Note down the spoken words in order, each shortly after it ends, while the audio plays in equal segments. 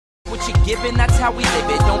What you're given, that's how we live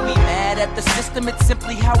it. Don't be mad at the system, it's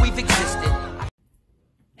simply how we've existed.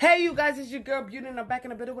 Hey you guys, it's your girl Beauty and I'm back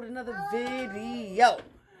in a bit with another video.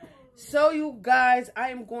 So you guys, I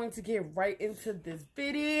am going to get right into this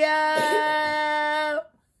video.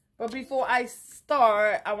 But before I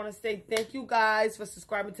start, I want to say thank you guys for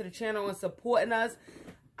subscribing to the channel and supporting us.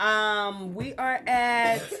 We are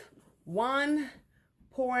at 1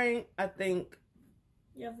 I think.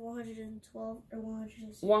 You have 112 or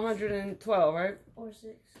 106? 112, right? Or 6.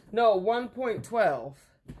 No, 1.12.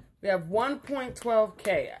 We have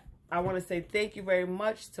 1.12K. I want to say thank you very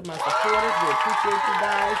much to my supporters. We appreciate you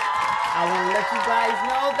guys. I want to let you guys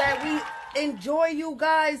know that we enjoy you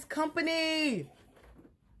guys' company.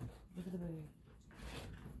 Look at the baby.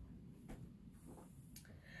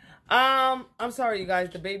 I'm sorry, you guys.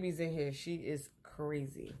 The baby's in here. She is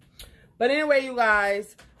crazy. But anyway, you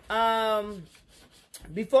guys,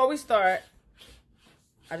 before we start,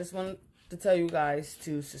 I just want to tell you guys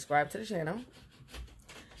to subscribe to the channel.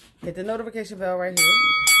 Hit the notification bell right here.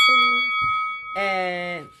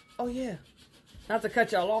 And, oh yeah, not to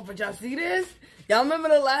cut y'all off, but y'all see this? Y'all remember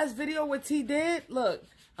the last video what T did? Look,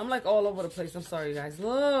 I'm like all over the place. I'm sorry, you guys.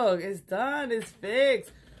 Look, it's done. It's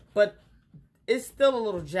fixed. But it's still a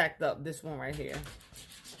little jacked up, this one right here.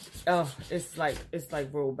 Oh, it's like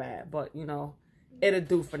real bad. But, you know, it'll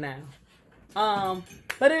do for now.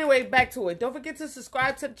 But anyway, back to it. Don't forget to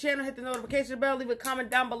subscribe to the channel, hit the notification bell, leave a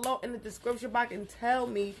comment down below in the description box and tell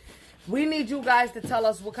me. We need you guys to tell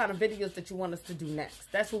us what kind of videos that you want us to do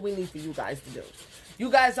next. That's what we need for you guys to do.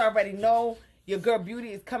 You guys already know your girl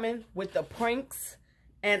Beauty is coming with the pranks.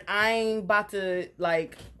 And I ain't about to,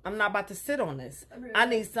 like, I'm not about to sit on this. I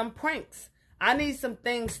need some pranks. I need some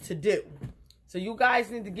things to do. So you guys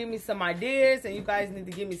need to give me some ideas and you guys need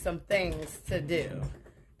to give me some things to do.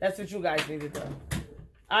 That's what you guys need to do.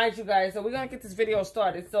 Alright, you guys. So we're going to get this video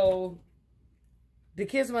started. So the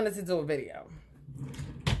kids wanted to do a video.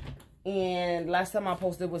 And last time I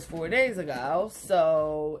posted was 4 days ago.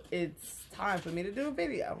 So it's time for me to do a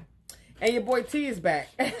video. And your boy T is back.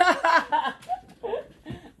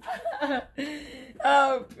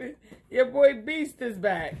 Your boy Beast is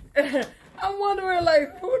back. I'm wondering,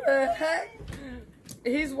 like, who the heck?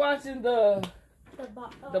 He's watching the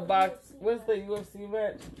box. What's the UFC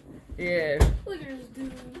match? Yeah. Look at this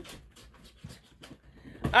dude.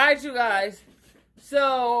 Alright, you guys.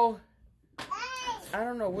 So I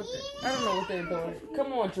don't know what they're doing.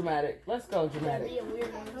 Come on, Dramatic. Let's go, Dramatic.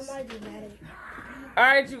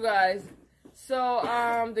 Alright, you guys.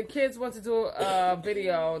 So the kids want to do a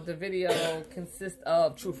video. The video consists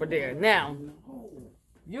of Truth or Dare. Now,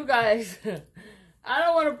 you guys, I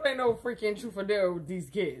don't want to play no freaking Truth or Dare with these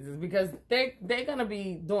kids because they're gonna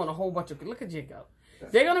be doing a whole bunch of, look at Jacob.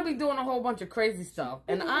 They're gonna be doing a whole bunch of crazy stuff,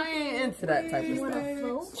 and I ain't into that type of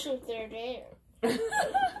stuff. Truth or Dare.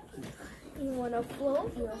 You wanna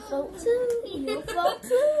float? You wanna float too? You wanna float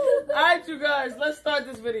too? Alright, you guys, let's start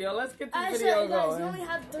this video. Let's get this video going. You only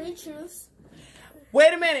have 3 truths.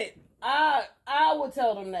 Wait a minute. I will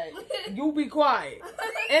tell them that. You be quiet.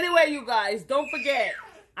 Anyway, you guys, don't forget.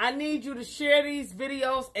 I need you to share these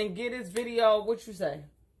videos and get this video. What you say?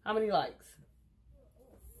 How many likes?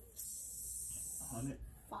 100.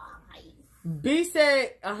 5. B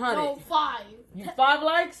said 100. No, 5. You 5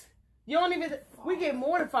 likes? You don't even. We get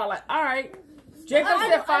more than 5 likes. All right. Jacob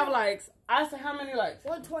said 5 likes. I said how many likes?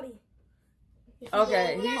 120.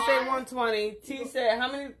 Okay. He said 120. T said how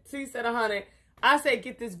many? T said 100. I said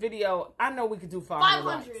get this video. I know we could do 500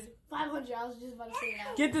 likes. 500. I was just about to say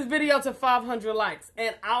that. Get this video to 500 likes.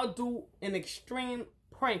 And I'll do an extreme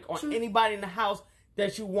prank on anybody in the house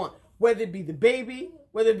that you want. Whether it be the baby,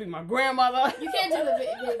 whether it be my grandmother. You can't do the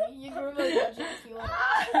baby. You can really jack you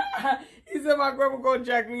up. He said my grandma gonna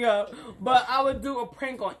jack me up. But I would do a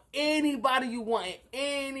prank on anybody you want.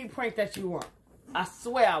 Any prank that you want. I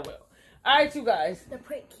swear I will. Alright, you guys. The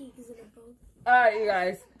prank key is in the book. Alright, you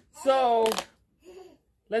guys. So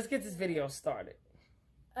let's get this video started.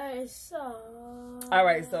 Alright,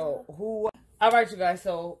 you guys,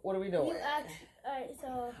 so what are we doing?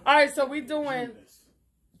 Alright, so we doing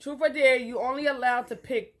Truth or Dare. You only allowed to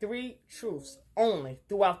pick 3 truths only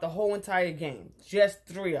throughout the whole entire game. Just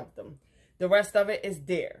 3 of them. The rest of it is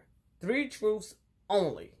dare. 3 truths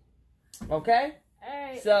only. Okay?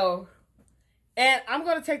 Alright. So, and I'm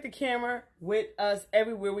going to take the camera with us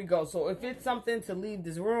everywhere we go. So if it's something to leave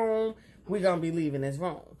this room, we're going to be leaving this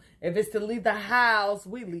room. If it's to leave the house,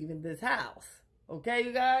 we leaving this house. Okay,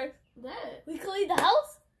 you guys? We can leave the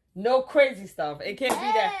house? No crazy stuff. It can't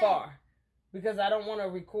be that far. Because I don't want to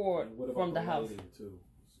record from the house.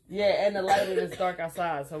 Yeah, and the lighting is dark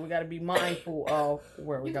outside. So we got to be mindful of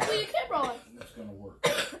where we go. You can put your camera on. That's going to work.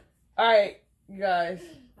 All right, you guys.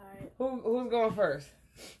 All right. Who's going first?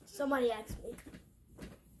 Somebody asked me.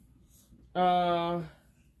 Uh.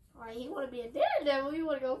 Alright, you want to be a daredevil? You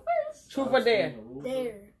want to go first? Truth or dare?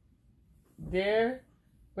 Dare. Dare?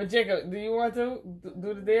 But Jacob, do you want to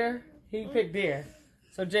do the dare? He picked dare.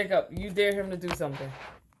 So Jacob, you dare him to do something.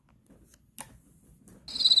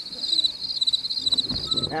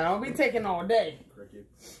 And I'll be taking all day.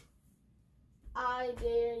 I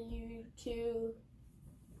dare you to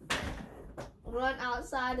run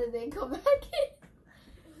outside and then come back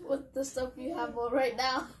in with the stuff you have on right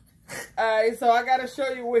now. Alright, so I gotta show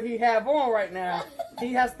you what he have on right now.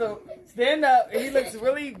 He has to stand up, and he looks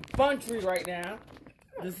really bunchy right now.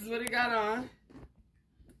 This is what he got on.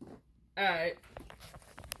 Alright.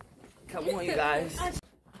 Come on, you guys.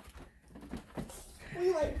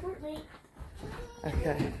 We like Fortnite.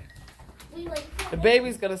 Okay. We like Fortnite. The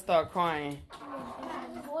baby's gonna start crying.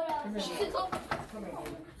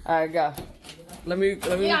 Alright, go. Let me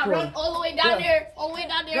Yeah, record. run all the way down there. All the way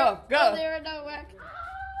down there. Go, go. All there and down back.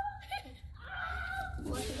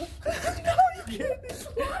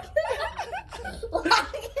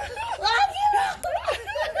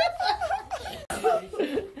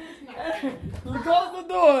 Close the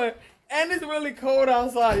door. And it's really cold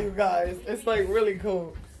outside, you guys. It's like really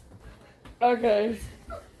cold. Okay.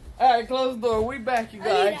 Alright, close the door. We back, you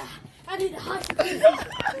guys. I need a hot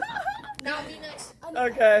Now me next.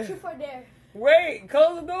 Okay. Truth or dare? Wait,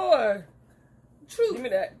 close the door. Truth. Give me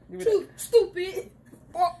that. Give me Truth. Stupid.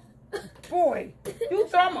 that. Oh, boy, you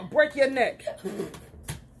thought I'm gonna break your neck.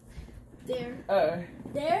 Dare.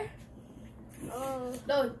 Dare? No.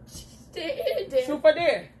 Dare. Truth or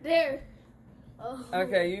dare? Dare. Oh.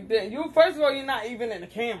 Okay, you did. You first of all, you're not even in the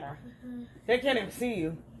camera. They can't even see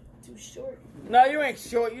you. Too short. No, you ain't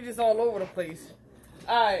short. You just all over the place.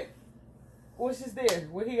 All right. What's just there?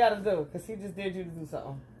 What he got to do? Because he just dared you to do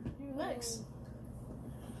something. You next.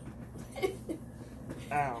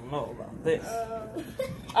 I don't know about this.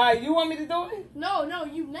 All right, you want me to do it? No,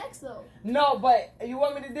 you next though. No, but you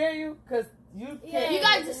want me to dare you? Because you can't. Yeah, you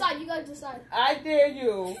guys decide. You guys decide. I dare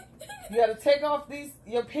you. You got to take off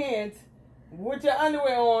your pants with your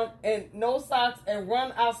underwear on and no socks and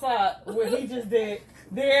run outside what he just did.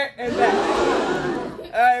 There and back.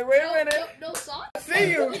 All right, wait a minute. No socks?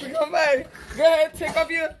 See you. Come back. Go ahead. Take off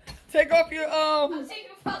your. I'm taking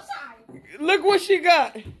them outside. Look what she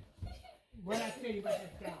got. What I tell you about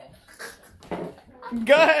this guy?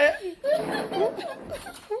 Go ahead.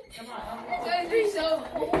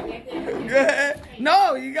 Go ahead.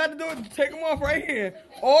 No, you got to do it. Take them off right here.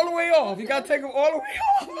 All the way off. You got to take them all the way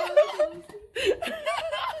off.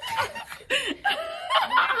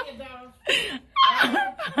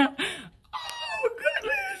 Oh,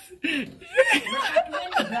 goodness.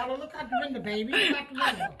 Look out the window, baby. Look out the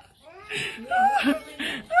window.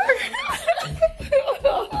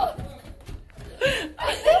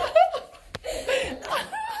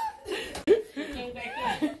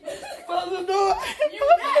 Close the door. You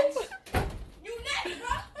next,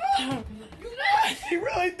 bro. You next. She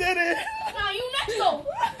really did it. Nah, you next though.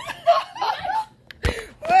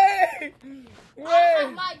 Wait. I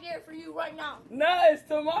have my dare for you right now. No, it's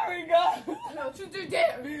Tamari, guys. No, truth or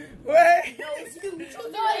dare. Wait. No, it's you. Truth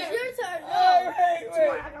or dare. It's your turn. All right,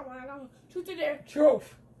 wait. I got one. Truth or dare.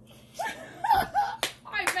 Truth.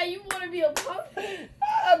 Alright, man, you want to be a punk?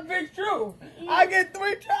 Big truth. I get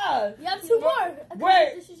 3 tries. You have 2 more.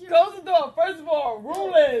 Wait, This is your- close the door. First of all,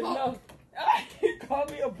 rule is no. He called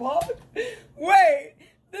me a punk. Wait,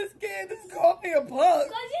 this kid just called me a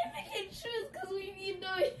punk. Cause you're making truth, cause you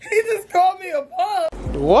know it. He just called me a punk.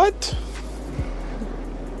 What?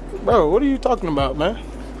 Bro, what are you talking about, man?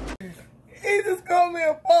 He just called me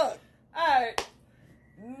a punk. Alright.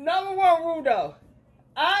 Number 1 rule though.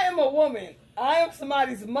 I am a woman. I am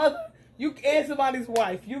somebody's mother. You and somebody's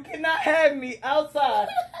wife. You cannot have me outside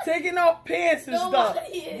taking off pants and stuff.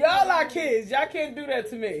 Y'all are kids. Y'all can't do that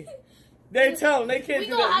to me. They tell them they can't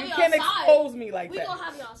do that. You can't expose me like that. We gonna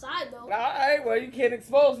have you outside though. Alright, well you can't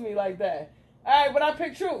expose me like that. Alright, but I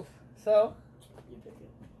picked truth. So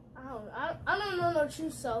I don't know no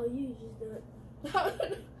truth, so you just do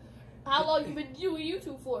it. How long you been doing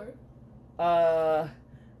YouTube for?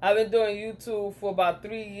 I've been doing YouTube for about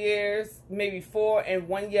 3 years, maybe 4, and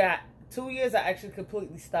 1 year, 2 years I actually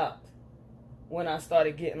completely stopped. When I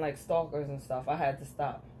started getting like stalkers and stuff, I had to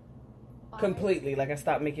stop. Completely, like I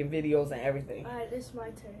stopped making videos and everything. Alright, this is my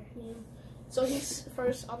turn. So he's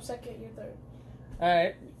first, I'm second, you're third.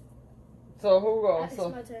 Alright. So who goes? It's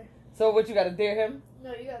my turn. So what, you gotta dare him?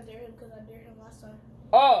 No, you gotta dare him because I dared him last time.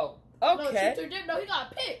 Oh, No, okay. truth or dare? No, he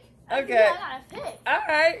gotta pick. Okay. Yeah, I gotta pick.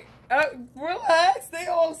 Alright. Relax. They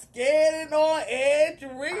all scared and on edge.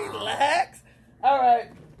 Relax.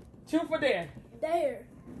 Truth or dare? Dare.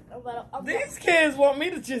 These kids want me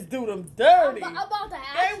to just do them dirty. I'm about the They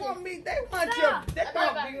action. want me. They want Stop. you. They I'm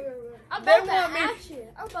want about me. I'm They about the want me. action.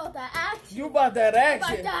 I'm about the action. You about that I'm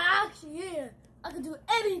action? about the action, yeah. I can do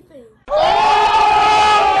anything.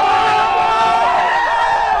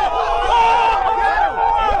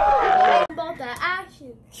 I'm about the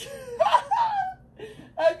action.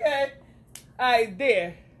 Okay. Alright,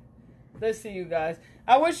 there. Let's see, you guys.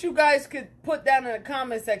 I wish you guys could put down in the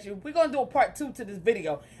comment section. We're going to do a part 2 to this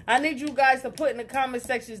video. I need you guys to put in the comment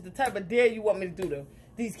sections the type of dare you want me to do to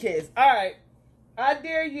these kids. Alright. I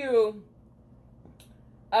dare you.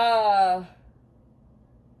 I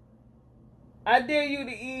dare you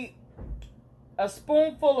to eat a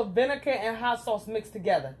spoonful of vinegar and hot sauce mixed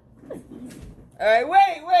together. Alright,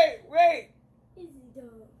 wait. Easy dog.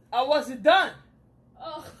 I wasn't done.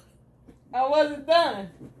 Oh. I wasn't done.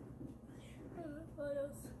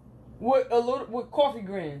 What else? With coffee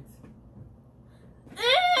grinds.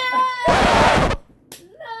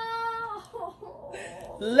 No.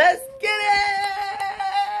 Let's get it!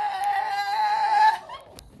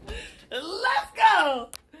 Let's go!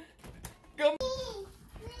 Go.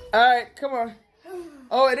 Alright, come on.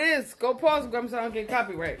 Oh, it is. Go pause and grab so I don't get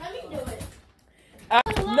copyright. Let me do it.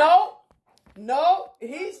 No,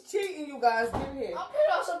 he's cheating, you guys. Give it here. I'll put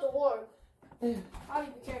it on something warm. I'll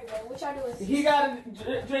even care about which I do is. He got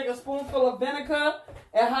to drink a spoonful of vinegar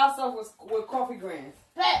and hot sauce with coffee grinds.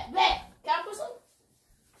 Bet. Can I put some?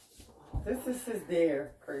 This is his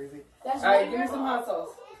dare. Crazy. That's Alright, vinegar? give me some hot sauce.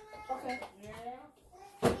 Okay.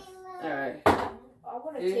 Alright. I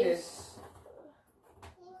want to Here it is. taste.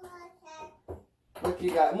 Look,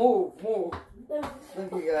 you guys. Move. Look,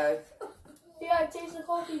 you guys. You gotta taste the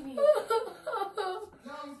coffee bean.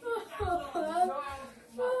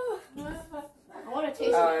 I want to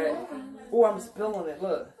taste Alright. it. Oh, I'm spilling it.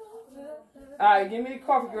 Look. Alright, give me the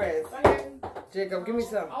coffee grinds. Jacob, give me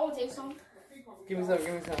some. I want to taste some. Give me some.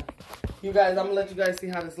 You guys, I'm gonna let you guys see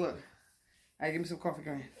how this look. Alright, give me some coffee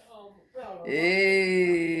grinds.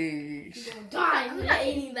 Hey. I'm not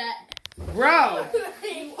eating that. Bro,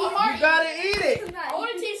 you gotta eat it. I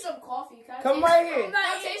want to taste some coffee. Can I Come taste right it? here. Can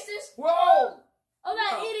I taste this? Whoa. I'm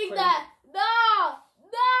not Oh, eating crazy. that. No.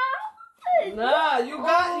 Nah, you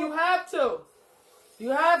have to. You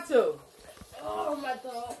have to. Oh my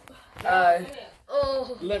god. Alright.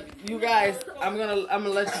 Oh. Look, you guys, I'm gonna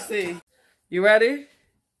let you see. You ready?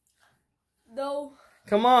 No.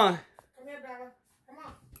 Come on. Come here, Bella. Come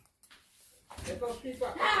on. Let's go keep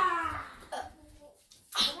up.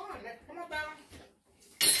 Come on, Bella.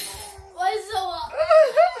 Why is it so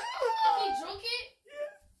He drunk it?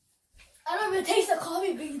 I don't even taste the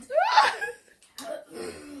coffee beans.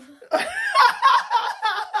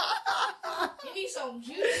 Give me some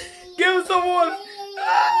juice. Give him some water.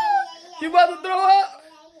 You about to throw up?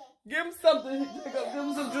 Give him something. Jacob, give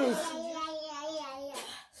him some juice.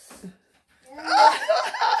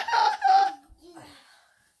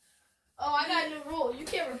 Oh, I got a new rule. You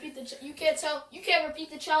can't repeat the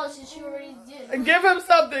challenge that you already did. Give him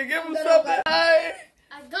something. Give him something. Alright.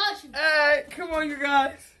 I got you. Alright. Come on, you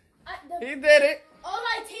guys. He did it. All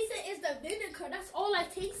I tasted is the vinegar. That's all I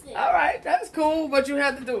tasted. Alright. That's cool, but you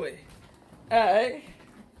had to do it. Alright.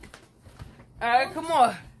 Alright, come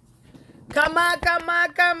on. Come on.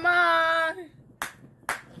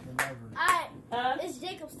 Huh? It's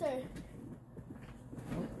Jacob's turn.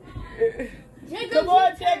 Jacob, Come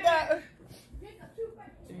on, Jacob.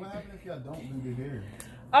 What happens if y'all don't do the hair?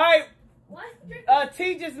 Alright. What?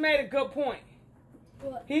 T just made a good point.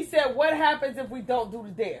 What? He said, what happens if we don't do the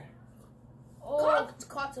dare? Oh,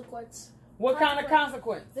 consequence. What kind of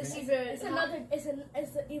consequence? This is it's another. It's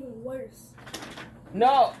even worse.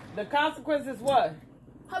 No, the consequence is what?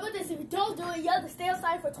 How about this? If you don't do it, you have to stay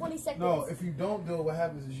outside for 20 seconds. No, if you don't do it, what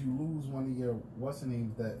happens is you lose one of your what's the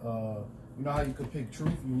names that you know how you could pick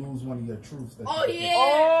truth, you lose one of your truths. That Oh you could yeah. pick.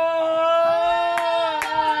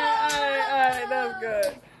 Alright, that's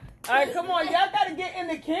good. Alright, come on, y'all gotta get in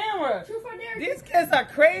the camera. Truth or dare? These kids are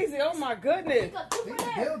crazy, oh my goodness. Truth or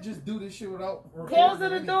dare? They'll just do this shit without recording. Close the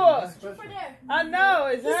anything. door. That's Truth or special. dare? I know,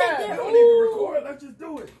 it's He said hard. You dare. don't need to record. Let's just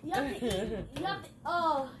do it. You have to eat. You have to.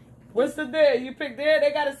 What's the dare? You pick dare,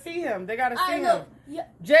 they gotta see him. They gotta see him. look. Yeah,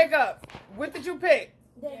 Jacob, what did you pick?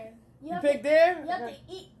 dare. You picked dare? You have to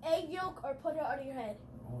eat egg yolk or put it under your head.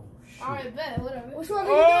 Oh shit. Alright, bet. Whatever. Which one are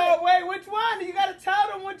you Oh, doing? wait, which one? You gotta tell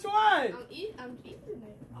them which one. I'm eating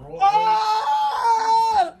it. Oh!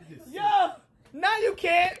 Yo! Now you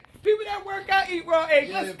can't. People that work out eat raw eggs.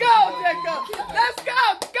 Let's go, Jacob. Let's go.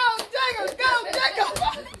 Go, Jacob. Go, Jacob.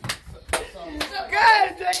 Go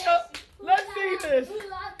ahead, Jacob. Let's see this. All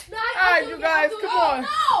right, you guys, come on.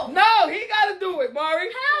 No! No, he got to do it, Mari.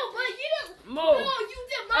 How? But Move. No, you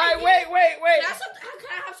did my Alright, wait. Can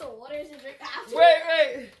I have some water to drink after?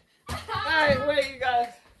 Wait. Alright, wait, you guys.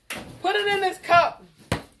 Put it in this cup.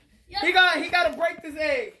 Yep. He gotta break this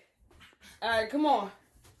egg. Alright, come on.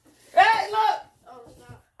 Hey, look! Oh,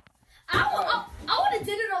 stop. I would have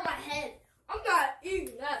did it on my head. I'm not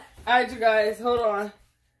eating that. Alright, you guys, hold on.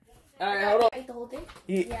 Alright, hold on. Eat the whole thing?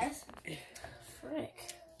 Yeah. Yes. Frick.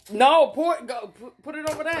 No, put it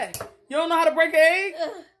over there. You don't know how to break an egg?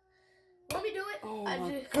 Let me do it. Oh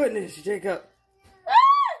my goodness, Jacob. I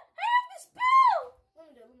have to spill.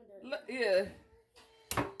 Let me do it.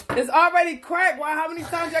 Yeah. It's already cracked. Why? How many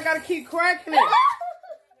times y'all gotta keep cracking it?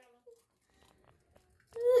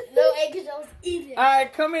 No egg because I was eating.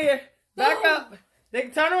 Alright, come here. Back up. They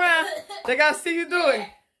can turn around. They gotta see you do it.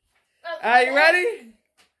 Are you ready?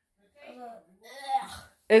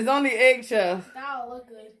 It's only eggshells. That'll look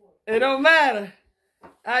good. It don't matter.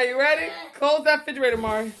 Are you ready? Close that refrigerator,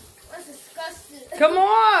 Mari. That's disgusting. Come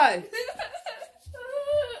on. I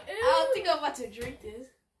don't think I'm about to drink this.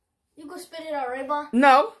 You gonna spit it out, right, Bar?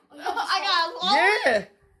 No. I got it.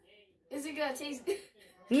 Yeah. Is it gonna taste good?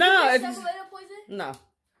 No. Is It's it just, tomato poison? no.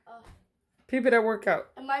 People that work out.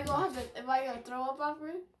 Am I gonna throw up after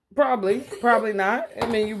it? Probably not. I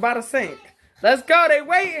mean, you about to sink. Let's go. They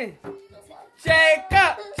waiting.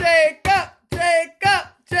 Jacob.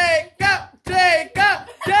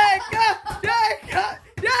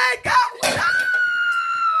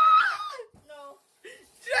 No.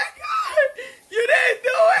 Jacob, you didn't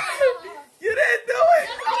do it. You didn't do You it.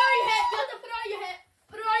 have to put it on your head. You have to put it on your head.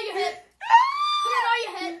 Put it on your head. Put it on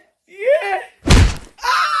your head. Yeah.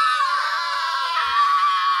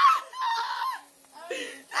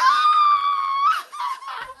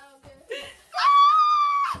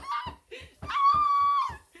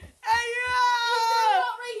 Hey, yo!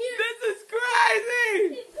 This is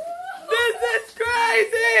crazy! This is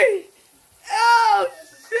crazy! Oh,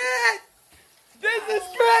 shit! This is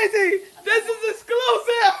crazy! This is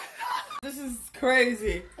exclusive! This is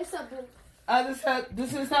crazy. It's not blue. I just had,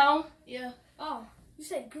 this is how? Yeah. Oh, you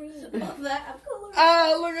said green. Love that. I'm cool.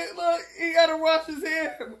 Look, he gotta wash his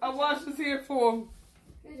hair. I washed his hair for him.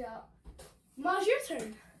 Good job. Mom's your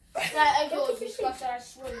turn. That egg was disgusting. I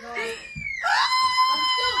swear to God. I'm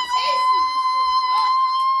still tasting this shit, bro.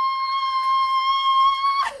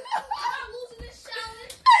 I'm not losing this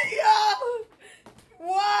challenge. Yo!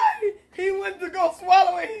 Why? He went to go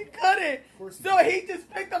swallow it, he couldn't. So he just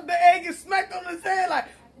picked up the egg and smacked on his head like,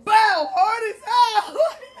 bow, hard as hell.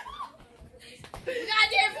 We got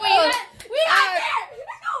there for you. We got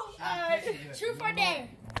there. Alright. Truth or dare?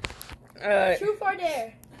 Alright. Truth or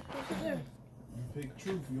dare? You pick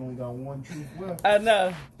truth, you only got one truth left. I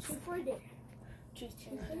know. Truth or dare? Truth.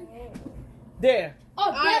 There. Oh,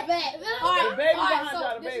 Alright, bet. Alright, The baby alright, behind so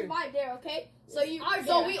y'all, the this baby. is my dare, okay? So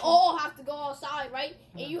dare. we all have to go outside, right?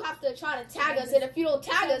 And you have to try to tag us. And if you don't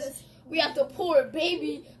tag us, we have to pour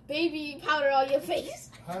baby powder on your face.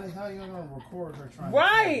 How you gonna record her trying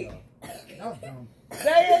Right. to that was dumb.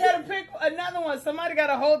 They gotta pick another one. Somebody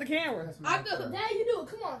gotta hold the camera. That's I my could- turn. Dad, you do it.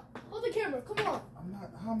 Come on. Hold the camera. Come on. I'm not.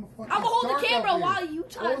 How am I fucking? I'm gonna hold dark the camera out here? while you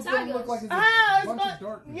try All to it's gonna tag look us. like is Ah, a bunch of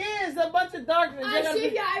darkness. yeah, it's a bunch of darkness. They're I gonna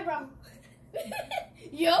shave be- your eyebrow.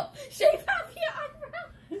 Yup, shave off your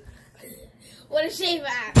eyebrow. What a shave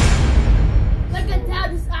at? Like a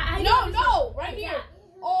dad. No, right here.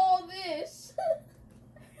 All this.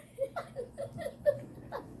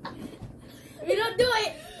 We don't do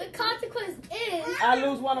it. The consequence is. I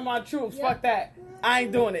lose one of my troops. Fuck that. I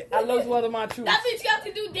ain't doing it. I lose one of my troops. That means you have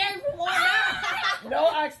to do dare from on now. No,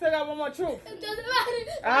 I still got one more troop. It doesn't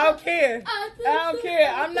matter. I don't care. I don't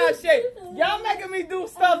care. I'm not shaved. Y'all making me do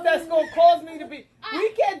stuff that's gonna cause me to be.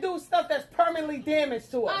 We can't do stuff that's permanently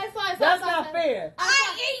damaged to us. Alright, fine, That's fine, not fine. fair.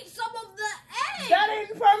 I ate some of the egg. That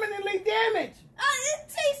ain't permanently damaged. It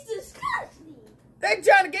tastes disgusting. They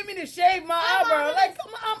trying to get me to shave my eyebrow. want Like,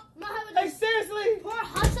 come on. Mom, have a Like, seriously? pour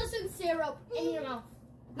hot sauce and syrup in your mouth.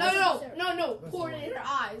 No. Pour it in her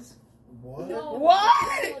eyes. What? No.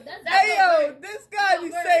 What? No, that's Hey, not yo, this guy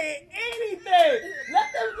be saying anything.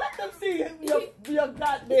 Let them see your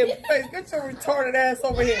goddamn face. Get your retarded ass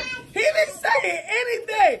over here. He be saying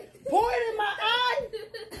anything. Pour it in my eye.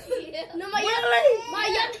 No, my Really? my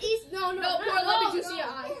young east. No, pour lemon juice in your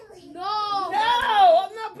eye. No. No,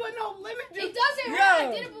 I'm not putting no lemon juice. It doesn't Yo, hurt.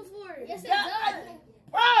 I did it before. Yes, it that- does.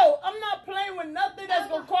 Bro, I'm not playing with nothing that's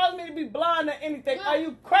gonna cause me to be blind or anything. Are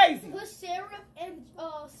you crazy? Put syrup and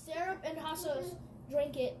hot sauce.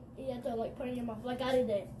 Drink it. You have to like put it in your mouth, like I did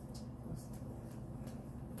that.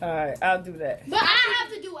 All right, I'll do that. But I have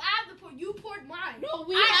to pour. You poured mine. No,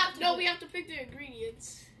 we have to pick the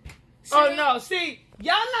ingredients. Oh no, see,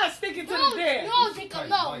 y'all not sticking to the dance. No, Jacob,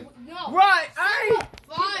 no. Right, I ain't.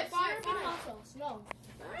 Fine. No.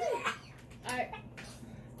 Alright.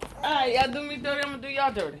 Alright, y'all do me dirty, I'm gonna do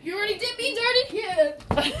y'all dirty. You already did me dirty? Yeah.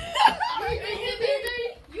 You already did me dirty?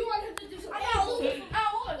 You want him to do something else?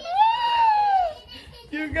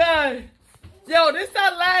 You got it. Yo, this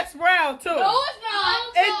our last round too. No, it's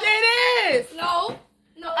not. It is. No.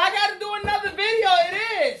 I gotta do another video. It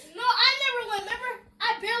is. No, I never went. Remember?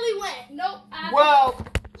 I barely went. Nope. Well,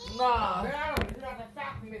 nah.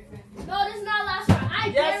 No, this is not last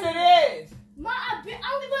round. Yes, it is. I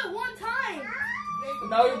only went one time.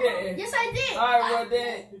 No, you didn't. Yes, I did. All right, well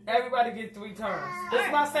then, everybody get 3 turns. This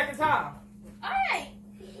is my second time. All right.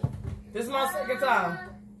 This is my second time.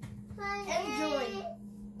 Enjoy.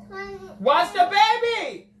 Watch the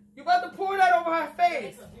baby. You about to pour that over her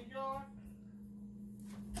face.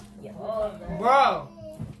 Bro.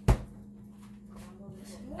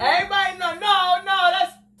 Everybody, no,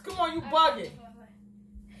 that's, come on, you bugging.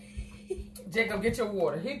 Jacob, get your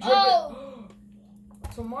water. He dripping. Oh.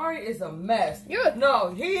 Tamari is a mess. You're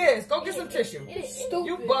No, he is. Go get some tissue. It is stupid.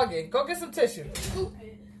 You bugging. Go get some tissue.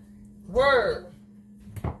 Stupid. Word.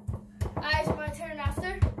 Alright, it's my turn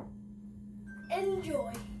after.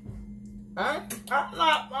 Enjoy. I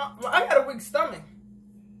got a weak stomach.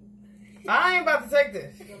 I ain't about to take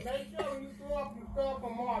this. Make sure when you throw up a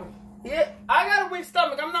martyr. Yeah, I got a weak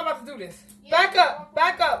stomach. I'm not about to do this. Back up.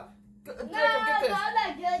 Jacob, Nah, get this.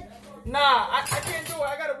 not good. Nah, I can't do it.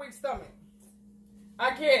 I got a weak stomach.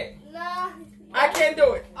 I can't. Nah. I can't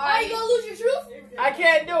do it. Alright, you gonna lose your truth? I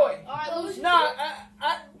can't do it. Alright, lose your Nah,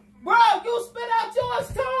 truth. bro, you spit out yours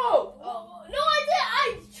too. Oh, no, I did.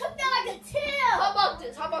 I took that like a tail.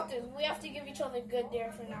 How about this? We have to give each other good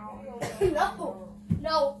dare for now.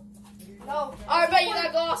 No. Alright, bet you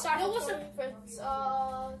gotta go outside for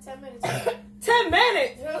 10 minutes. 10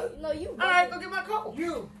 minutes? No, you. Alright, go get my coat.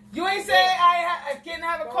 You ain't say I can't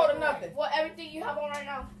have a coat or nothing. What, everything you have on right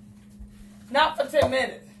now? Not for 10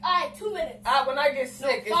 minutes. Alright, 2 minutes. When I get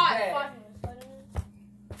sick, it's bad. 5 minutes.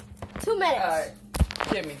 2 minutes. Alright,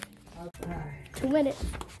 give me. 2 minutes.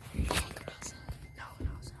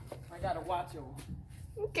 I gotta watch you.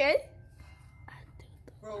 Okay.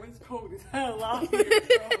 Bro, it's cold as hell out here, bro.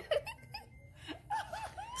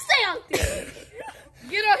 Stay out there.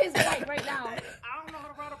 Get on his bike right now. I don't know how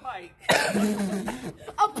to ride a bike.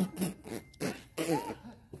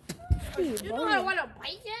 You know how to ride a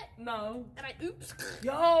bike yet? No. And I oops.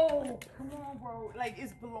 Yo, come on, bro. Like,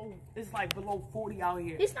 it's like below 40 out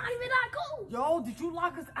here. It's not even that cold. Yo, did you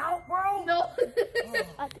lock us out, bro? No.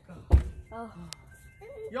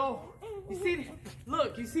 Yo, you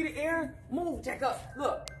see the air? Move, check up.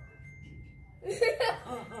 Look.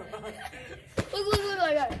 Look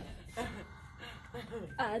like that.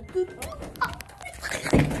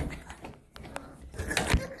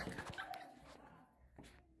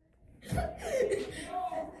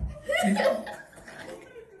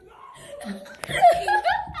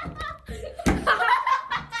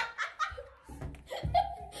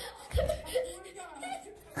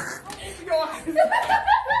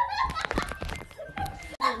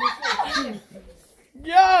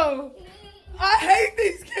 Yo, I hate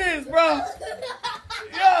these kids, bro.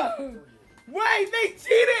 Yo, wait, they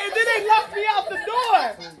cheated and then they locked me out the door.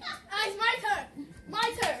 It's my turn.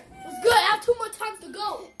 My turn. It's good. I have 2 more times to go.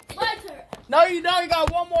 My turn. No, you don't. You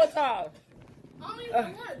got one more time. I only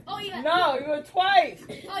went once. Oh, yeah. No, you were twice.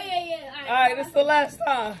 Oh, yeah. All right, this is the last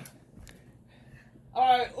time.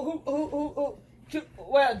 All right, who?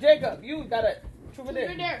 Well, Jacob, you got it. Truth or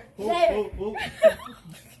You're dare? there.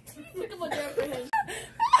 Pick up a dare for him.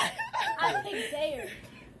 I pick dare.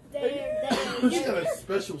 Dare. She got a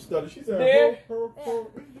special study. She said, Dare?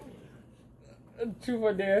 ho. Truth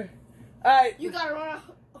or dare? All right. You gotta run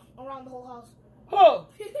around the whole house. Who?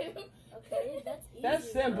 Okay, that's easy.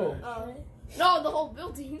 That's simple. No, the whole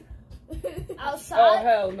building. Outside. Oh,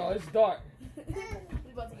 hell no. It's dark.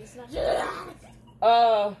 We about to get snatched.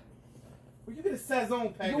 Well, you get a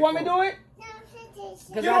Sazon package. You want me to do it?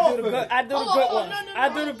 Because I do the good. I do the good one. I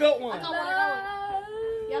do the good one. I got one.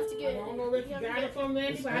 You have to get. I don't know if you got it from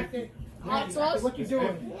me, but I said, Hot sauce? what you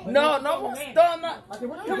doing? No, still not.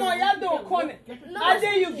 Come on, y'all doing corner. I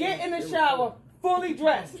dare you get in the shower fully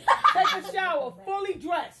dressed. Take a shower fully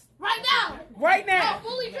dressed. Right now. Right now.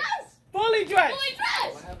 Fully dressed. Fully dressed. Fully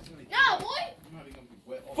dressed. Yeah,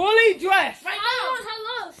 boy. Fully dressed. Right now.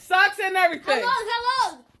 Hello. Socks and everything.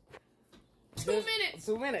 Hello. 2 minutes.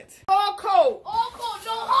 2 minutes. All cold. All cold,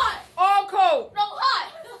 no hot. All cold. No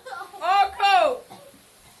hot. All cold.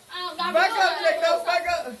 Back up, Jacob. Jacob. Back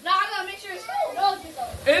up. Nah, I gotta make sure it's cold. No, Jacob.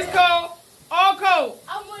 It's cold. All cold.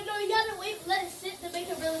 No, you gotta wait, let it sit to make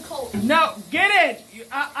it really really cold. No, get in.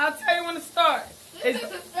 I'll tell you when to start.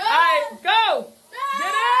 Alright, go.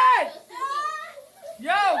 Get in.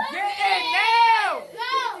 Yo, get in now.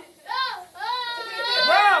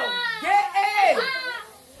 Bro, get in.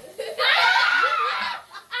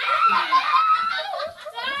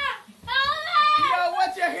 Yo,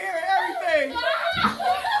 what you hearing? Everything.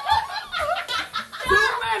 2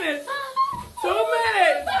 minutes. 2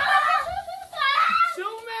 minutes. 2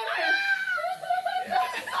 minutes.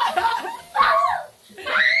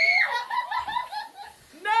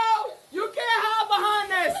 No, you can't hide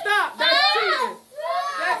behind that. Stop. That's cheating.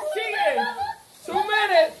 That's cheating. 2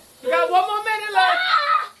 minutes. You got 1 more minute left.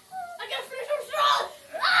 I gotta finish your straw.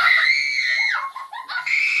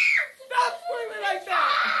 Stop screaming like that.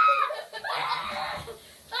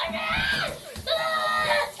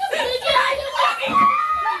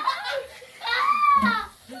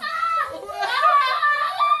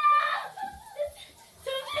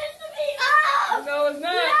 No, it's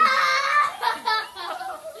not.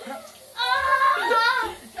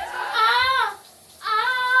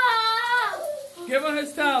 Give him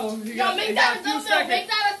his towel. You got, Make you that got a a few thumbnail. seconds. Make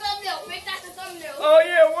that a thumbnail. Make that a thumbnail. Oh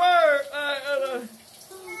yeah, word.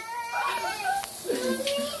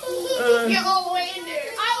 Get all the way in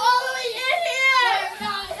there. I'm all the way in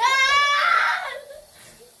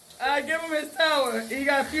here. Give him his towel. He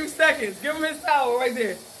got a few seconds. Give him his towel right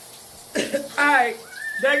there. Alright,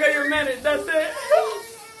 there go your minute. That's it.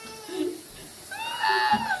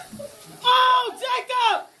 Oh,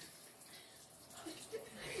 Jacob!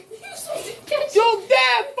 You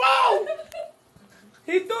dead fool!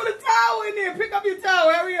 He threw the towel in there. Pick up your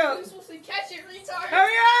towel. Hurry up. You're supposed to catch it, retard.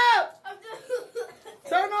 Hurry up! I'm just...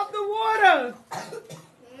 Turn off the water.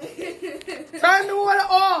 Turn the water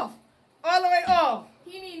off. All the way off.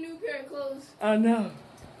 He need a new pair of clothes. I know.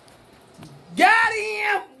 Got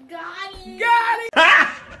him! Got him. Got him!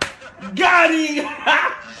 Got him!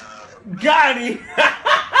 Got him!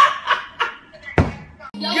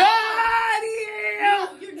 Got him!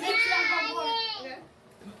 Your dick's not gonna work.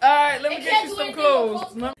 Alright, let me It get can't you do some anything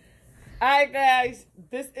clothes. with Alright, guys.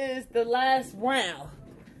 This is the last round.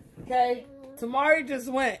 Okay? Tamari just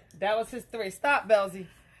went. That was his 3. Stop, Belzy.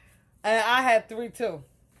 And I had 3 too.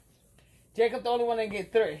 Jacob the only one that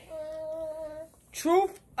get 3.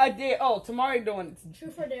 Truth or dare? Oh, Tamari doing it.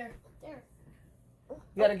 Truth or dare? There. You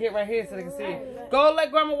gotta get right here so they can see you. Go let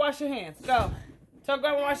grandma wash your hands. Go. Tell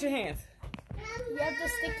grandma wash your hands. You have to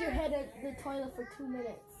stick your head in the toilet for 2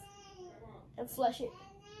 minutes and flush it.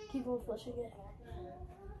 Keep on flushing it.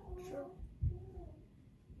 True.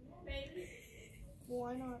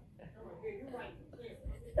 Why not?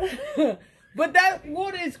 But that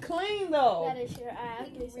water is clean though. That is your ass.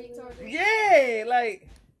 Yeah, like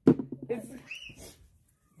it's.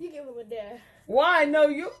 You give him a dare. Why? No,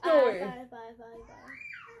 you do it. Bye.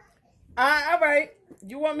 All right.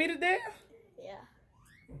 You want me to dare? Yeah.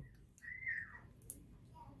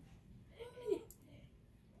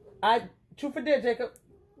 Truth or dare, Jacob?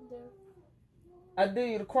 Dare. I dare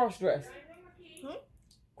you to cross dress. Hmm?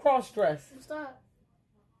 Cross dress. Stop.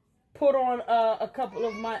 Put on a couple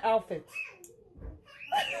of my outfits.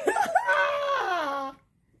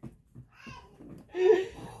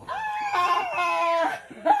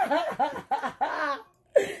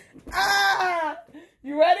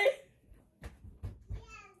 You ready?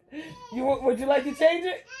 Would you like to change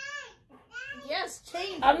it? Yes,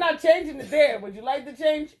 change. I'm not changing the dare. Would you like to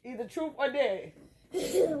change either truth or dare?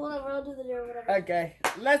 Whatever, I'll do the dare, whatever. Okay,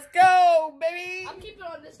 let's go, baby. I'm keeping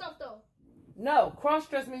on this stuff though. No, cross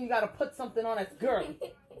dress means you gotta put something on that's girly.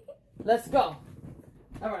 Let's go.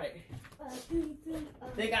 All right.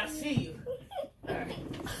 They gotta see you. All right.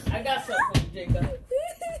 I got something for you, Jacob.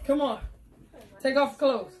 Come on. Take off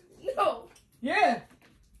clothes. No. Yeah.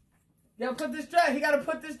 You gotta put this dress. He gotta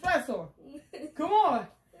put this dress on. Come on.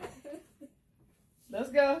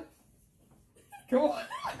 Let's go. Come on.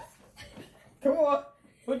 Come on.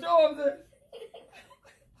 Put your arms in.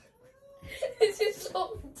 This is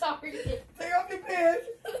so retarded. Take off your pants.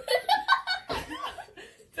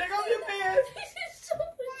 Take off your pants. This is so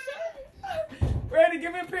retarded. Randy,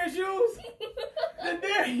 give me a pair of shoes. And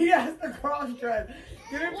then he has to cross dress.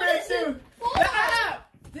 Give me a pair of shoes.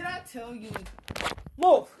 Did I tell you?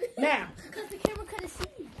 Move now. Because the camera couldn't see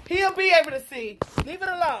you. He'll be able to see. Leave it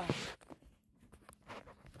alone.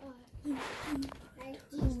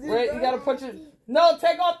 Wait, you gotta put your. No,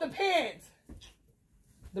 take off the pants.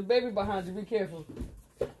 The baby behind you. Be careful.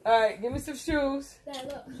 All right, give me some shoes. That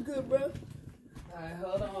looks good, bro. All right,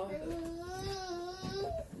 hold on.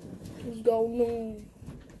 What's going on?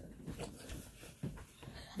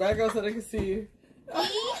 Back up so they can see you.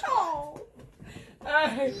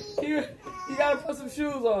 Alright, you gotta put some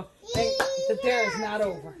shoes on. And the dare is not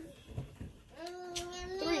over.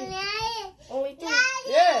 3. Only 3.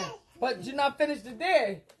 Yeah, but you're not finished the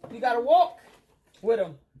dare. You gotta walk with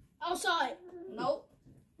him. Outside. Nope.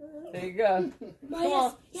 There you go. Come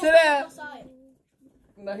on, sit down. Outside.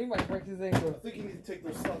 No, he might break his ankle. I think you need to take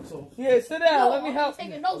those socks off. Yeah, sit down. No, Let me help I'm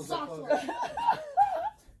you. taking no socks off.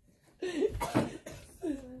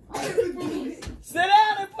 Sit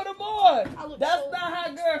down and put them on. I look That's so- not how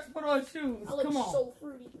girls put on shoes. I look Come on. so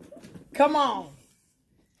fruity. Come on.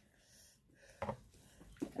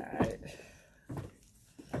 Alright.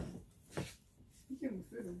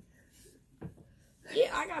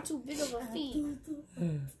 Yeah, I got too big of a feet.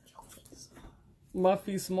 My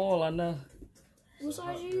feet small, I know. What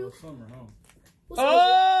size are you? Summer, huh? What size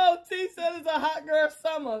Oh, T said it's a hot girl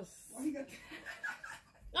summer. I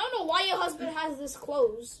don't know why your husband has this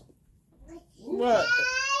clothes. What?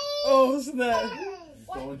 Oh, what's that?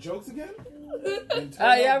 Throwing jokes again?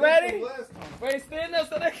 Alright, y'all ready? Wait, stand up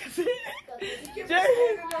so they can see it. Jay,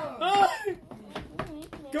 oh.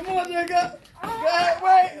 Come on, nigga. Go ahead,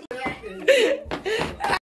 wait.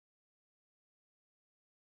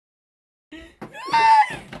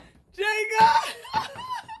 Jacob!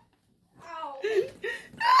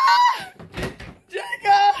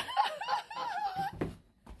 Jacob!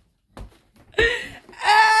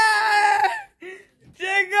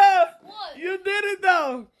 Jacob! What? You did it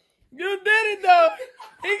though! You did it though!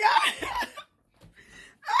 He got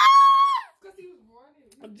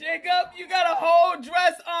Jacob, you got a whole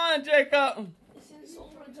dress on, Jacob. This is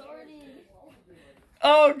so retarded.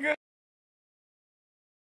 Oh, good.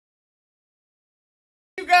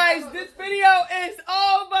 You guys, this video is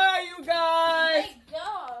over, you guys. Thank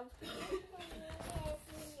God.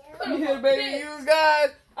 You hear, baby, you guys.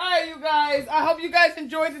 Alright, you guys. I hope you guys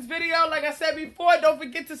enjoyed this video. Like I said before, don't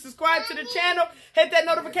forget to subscribe to the channel. Hit that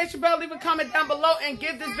notification bell. Leave a comment down below. And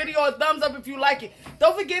give this video a thumbs up if you like it.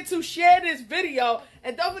 Don't forget to share this video.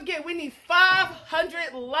 And don't forget, we need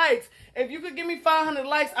 500 likes. If you could give me 500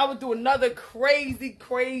 likes, I would do another crazy,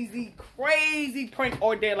 crazy, crazy prank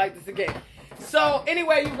or dare like this again. So,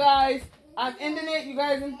 anyway, you guys, I'm ending it. You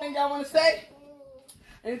guys, anything y'all want to say?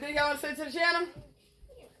 Anything y'all want to say to the channel?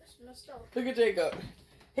 Look at Jacob.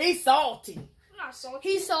 He's salty. I'm not salty.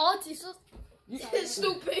 He's salty. So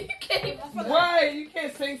stupid. You can't even. Right, you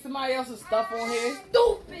can't sing somebody else's stuff on here.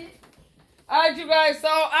 Stupid. Alright, you guys, so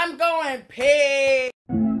I'm going pig.